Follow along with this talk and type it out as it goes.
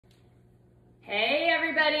Hey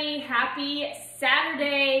everybody, happy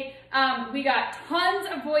Saturday. We got tons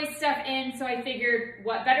of boys stuff in, so I figured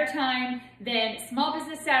what better time than Small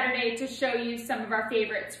Business Saturday to show you some of our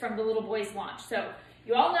favorites from the Little Boys launch. So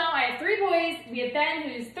you all know I have 3 boys. We have Ben,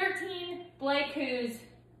 who's 13, Blake, who's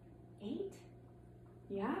 8,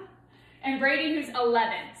 yeah, and Brady, who's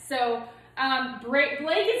 11. So Blake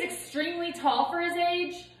is extremely tall for his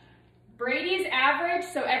age. Brady is average,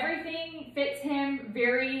 so everything fits him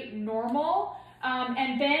very normal.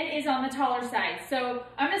 And Ben is on the taller side. So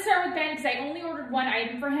I'm gonna start with Ben because I only ordered 1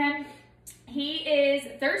 item for him. He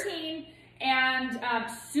is 13 and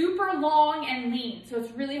super long and lean, so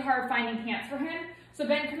it's really hard finding pants for him. So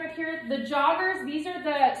Ben, come up here. The joggers, these are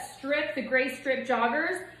the gray strip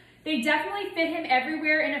joggers. They definitely fit him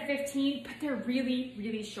everywhere in a 15, but they're really,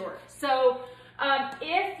 really short. So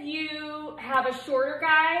if you have a shorter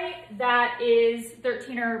guy that is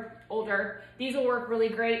 13 or older, these will work really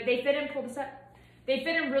great. They fit him, pull this up. They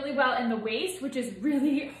fit him really well in the waist, which is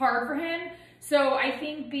really hard for him. So I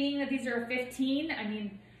think being that these are a 15, I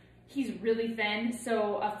mean, he's really thin.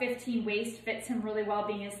 So a 15 waist fits him really well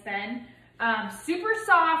being as thin. Super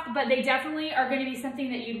soft, but they definitely are gonna be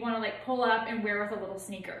something that you'd wanna like pull up and wear with a little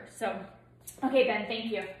sneaker. So, okay Ben, thank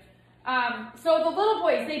you. So the little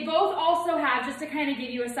boys, they both also have, just to kind of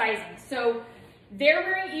give you a sizing. So they're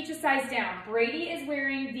wearing each a size down. Brady is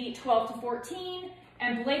wearing the 12 to 14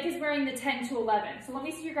 and Blake is wearing the 10 to 11. So let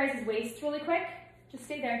me see your guys' waists really quick. Just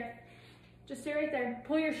stay there. Just stay right there.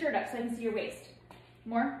 Pull your shirt up so I can see your waist.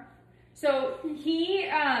 More. So here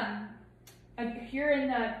in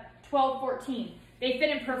the 12, 14, they fit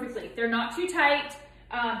in perfectly. They're not too tight,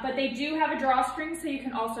 but they do have a drawstring so you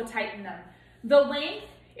can also tighten them. The length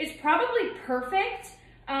is probably perfect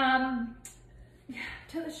to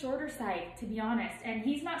the shorter side, to be honest. And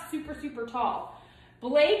he's not super, super tall.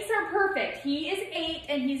 Blake's are perfect. He is 8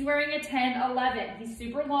 and he's wearing a 10, 11. He's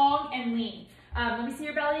super long and lean. Let me see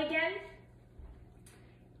your belly again.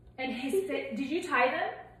 And his fit, did you tie them?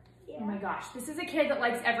 Yeah. Oh my gosh, this is a kid that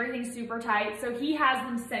likes everything super tight. So he has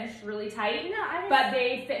them cinched really tight, but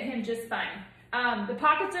they fit him just fine. The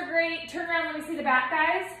pockets are great. Turn around, let me see the back,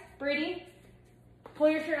 guys. Brady, pull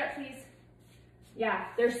your shirt up, please. Yeah,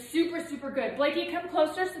 they're super, super good. Blakey, come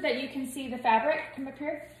closer so that you can see the fabric. Come up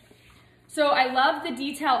here. So I love the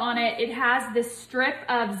detail on it. It has this strip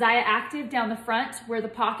of Zaya Active down the front where the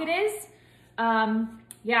pocket is.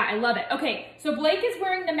 Yeah, I love it. Okay, so Blake is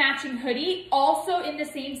wearing the matching hoodie, also in the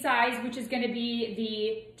same size, which is gonna be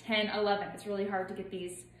the 10, 11. It's really hard to get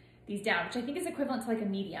these down, which I think is equivalent to like a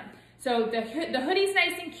medium. So the hoodie's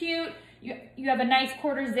nice and cute. You have a nice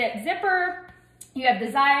quarter zip zipper. You have the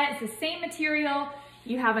Zaya, it's the same material.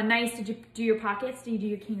 You have a nice, did you do your pockets? Did you do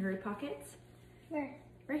your kangaroo pockets? Where?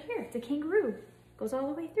 Right here, it's a kangaroo. Goes all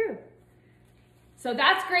the way through. So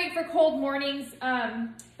that's great for cold mornings.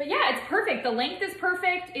 But yeah, it's perfect. The length is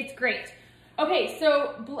perfect. It's great. Okay,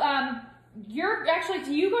 so do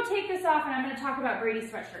you go take this off and I'm gonna talk about Brady's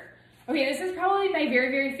sweatshirt. Okay, this is probably my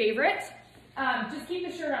very, very favorite. Just keep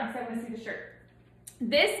the shirt on because I wanna see the shirt.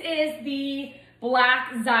 This is the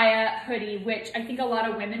black Zaya hoodie, which I think a lot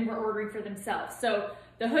of women were ordering for themselves. So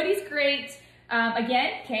the hoodie's great.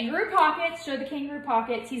 Again, kangaroo pockets, show the kangaroo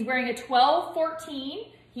pockets. He's wearing a 12, 14,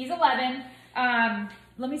 he's 11.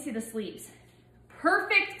 Let me see the sleeves.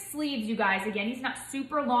 Perfect sleeves, you guys. Again, he's not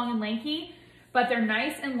super long and lanky, but they're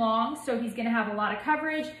nice and long, so he's gonna have a lot of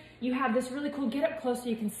coverage. You have this really cool, get up close so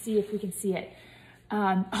you can see if we can see it.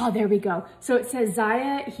 Oh, there we go. So it says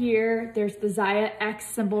Zaya here. There's the Zaya X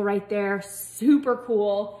symbol right there. Super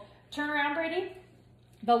cool. Turn around, Brady.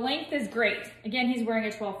 The length is great. Again, he's wearing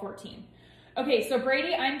a 12, 14. Okay, so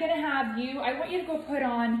Brady, I'm gonna have you, I want you to go put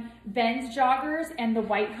on Ben's joggers and the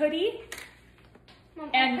white hoodie. Mom,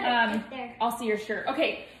 and I'll see your shirt.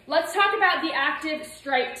 Okay, let's talk about the active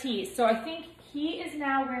striped tees. So I think he is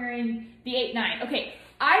now wearing the 8-9. Okay,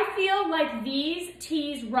 I feel like these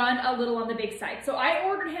tees run a little on the big side. So I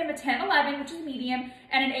ordered him a 10-11, which is a medium,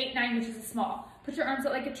 and an 8-9, which is a small. Put your arms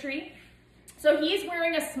out like a tree. So he's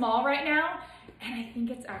wearing a small right now, and I think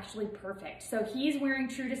it's actually perfect. So he's wearing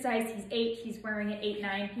true to size. He's 8, he's wearing an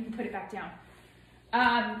 8-9. You can put it back down.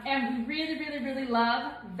 And we really, really, really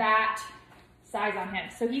love that size on him.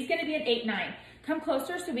 So he's gonna be an 8-9. Come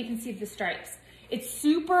closer so we can see the stripes. It's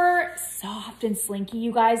super soft and slinky,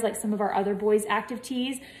 you guys, like some of our other boys' active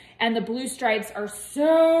tees. And the blue stripes are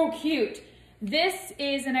so cute. This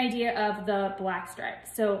is an idea of the black stripe.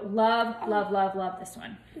 So love, love, love, love this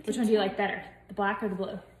one. Which one do you like better? The black or the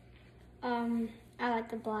blue? I like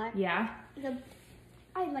the black. Yeah?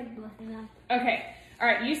 I like both of them. Okay. All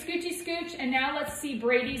right, you scoochy scooch, and now let's see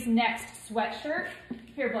Brady's next sweatshirt.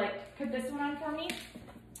 Here, Blake, put this one on for me.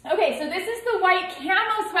 Okay, so this is the white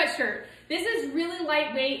camo sweatshirt. This is really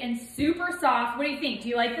lightweight and super soft. What do you think? Do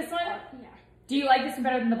you like this one? Yeah. Do you like this one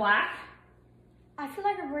better than the black? I feel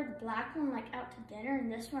like I wear the black one like out to dinner,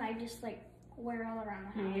 and this one I just like wear all around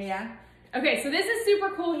the house. Yeah. Okay, so this is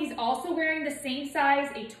super cool. He's also wearing the same size,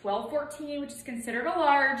 a 12-14, which is considered a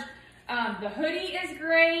large. The hoodie is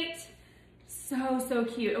great. So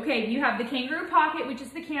cute. Okay, you have the kangaroo pocket, which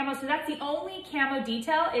is the camo. So that's the only camo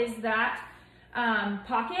detail is that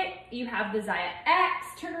pocket. You have the Zaya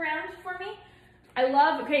X. Turn around for me. I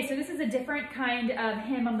love, okay, so this is a different kind of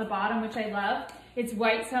hem on the bottom, which I love. It's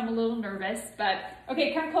white, so I'm a little nervous, but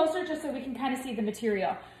okay, come closer just so we can kind of see the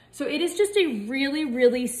material. So it is just a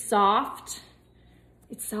really soft,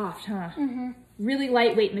 it's soft, huh? Mm-hmm. Really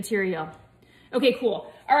lightweight material. Okay,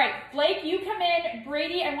 cool. All right, Blake, you come in.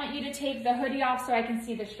 Brady, I want you to take the hoodie off so I can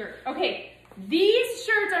see the shirt. Okay, these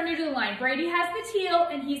shirts are new to the line. Brady has the teal,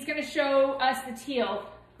 and he's gonna show us the teal.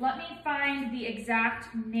 Let me find the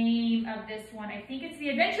exact name of this one. I think it's the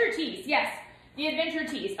Adventure Tees. Yes, the Adventure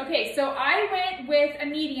Tees. Okay, so I went with a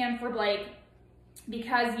medium for Blake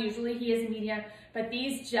because usually he is a medium, but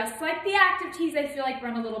these, just like the active tees, I feel like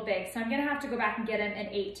run a little big. So I'm gonna have to go back and get him an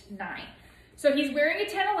 8-9. So he's wearing a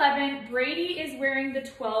 10-11. Brady is wearing the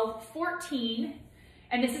 12-14,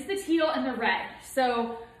 and this is the teal and the red.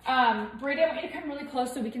 So Brady, I want you to come really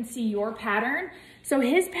close so we can see your pattern. So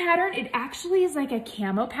his pattern, it actually is like a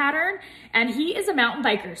camo pattern, and he is a mountain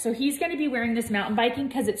biker. So he's gonna be wearing this mountain biking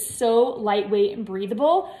because it's so lightweight and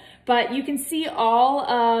breathable, but you can see all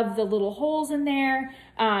of the little holes in there.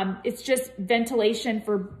 It's just ventilation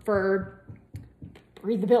for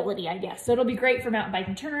breathability, I guess. So it'll be great for mountain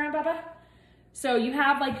biking. Turn around, Bubba. So you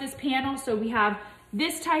have like this panel. So we have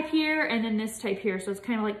this type here and then this type here. So it's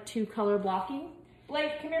kind of like two color blocking.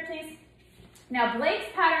 Blake, come here, please. Now Blake's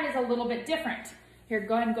pattern is a little bit different. Here,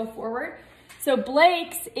 go ahead and go forward. So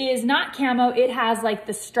Blake's is not camo. It has like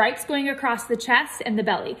the stripes going across the chest and the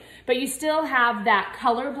belly, but you still have that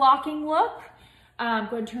color blocking look. Go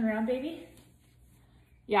ahead and turn around, baby.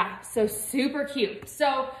 Yeah, so super cute.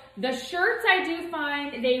 So the shirts I do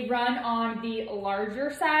find they run on the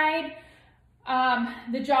larger side.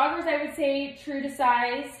 The joggers, I would say true to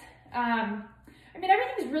size. I mean,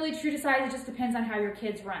 everything is really true to size. It just depends on how your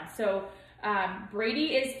kids run. So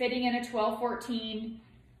Brady is fitting in a 12-14,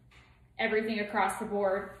 everything across the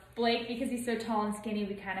board. Blake, because he's so tall and skinny,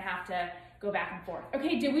 we kind of have to go back and forth.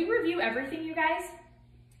 Okay, did we review everything, you guys?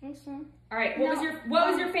 I think so. All right, what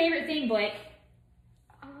was your favorite thing, Blake?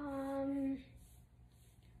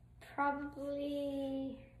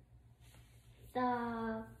 Probably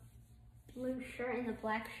the blue shirt and the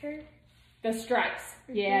black shirt. The stripes.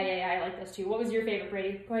 Mm-hmm. Yeah, I like those too. What was your favorite,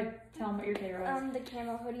 Brady? Go ahead, tell them what your favorite was. The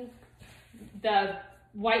camo hoodie. The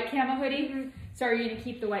white camo hoodie? Mm-hmm. So are you gonna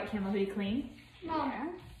keep the white camo hoodie clean?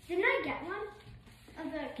 Mom, didn't I get one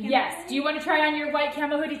of the camo Yes. hoodie? Do you want to try on your white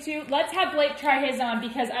camo hoodie too? Let's have Blake try his on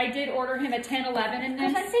because I did order him a 10-11 in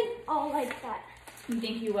this. I think I'll like that. You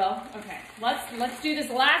think you will? Okay. Let's do this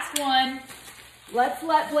last one. Let's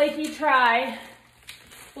let Blakey try.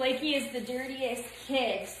 Blakey is the dirtiest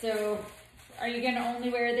kid, so are you gonna only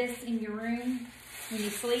wear this in your room when you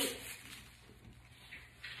sleep?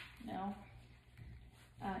 No.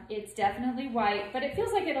 It's definitely white, but it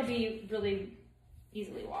feels like it'll be really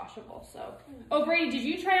easily washable, so. Oh, Brady, did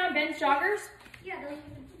you try on Ben's joggers? Yeah, those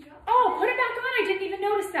are the joggers. Oh, put it back on. I didn't even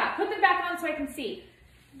notice that. Put them back on so I can see.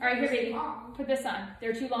 All right, here, baby. Put this on.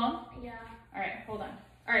 They're too long? Yeah. All right, hold on.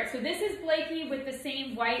 All right, so this is Blakey with the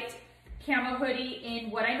same white camo hoodie in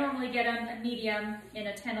what I normally get him, a medium in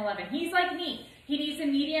a 10-11. He's like me. He needs a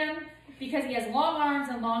medium because he has long arms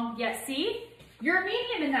and long, yes, see? You're a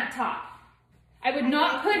medium in that top. I would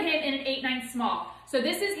not put him in an 8-9 small. So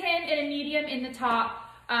this is him in a medium in the top.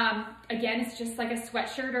 Again, it's just like a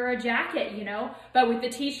sweatshirt or a jacket, you know? But with the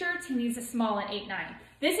t-shirts, he needs a small in 8-9.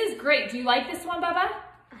 This is great. Do you like this one, Bubba?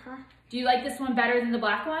 Uh-huh. Do you like this one better than the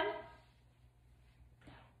black one?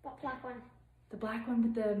 What black one? The black one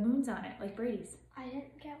with the moons on it, like Brady's. I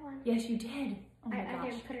didn't get one. Yes, you did. Oh my gosh. I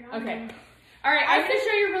didn't put it on. Okay. All right, I'm going to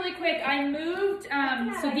show you really quick. I moved,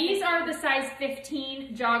 so these are the size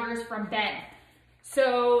 15 joggers from Ben.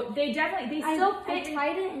 So they definitely, they still fit. I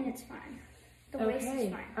tied it and it's fine. The waist is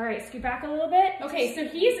fine. All right, scoot back a little bit. Okay, so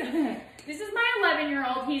he's, this is my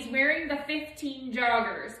 11-year-old. He's wearing the 15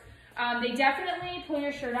 joggers. They definitely, pull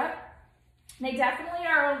your shirt up. They definitely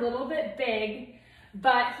are a little bit big,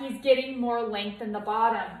 but he's getting more length in the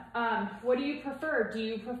bottom. What do you prefer? Do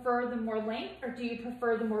you prefer the more length or do you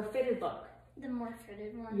prefer the more fitted look? The more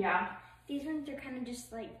fitted one. Yeah. These ones are kind of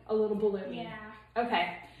just like a little balloony. Yeah.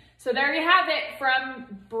 Okay. So there you have it from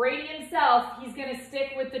Brady himself. He's gonna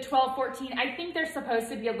stick with the 12-14. I think they're supposed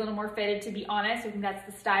to be a little more fitted, to be honest. I think that's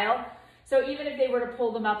the style. So even if they were to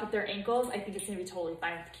pull them up at their ankles, I think it's gonna be totally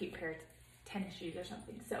fine with a cute pair of tennis shoes or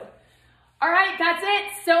something. So, all right, that's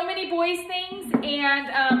it. So many boys things,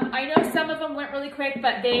 and I know some of them went really quick,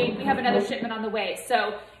 but we have another shipment on the way.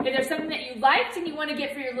 So if there's something that you liked and you wanna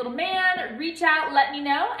get for your little man, reach out, let me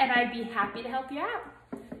know, and I'd be happy to help you out.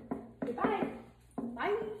 Goodbye.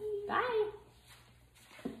 Bye. Bye.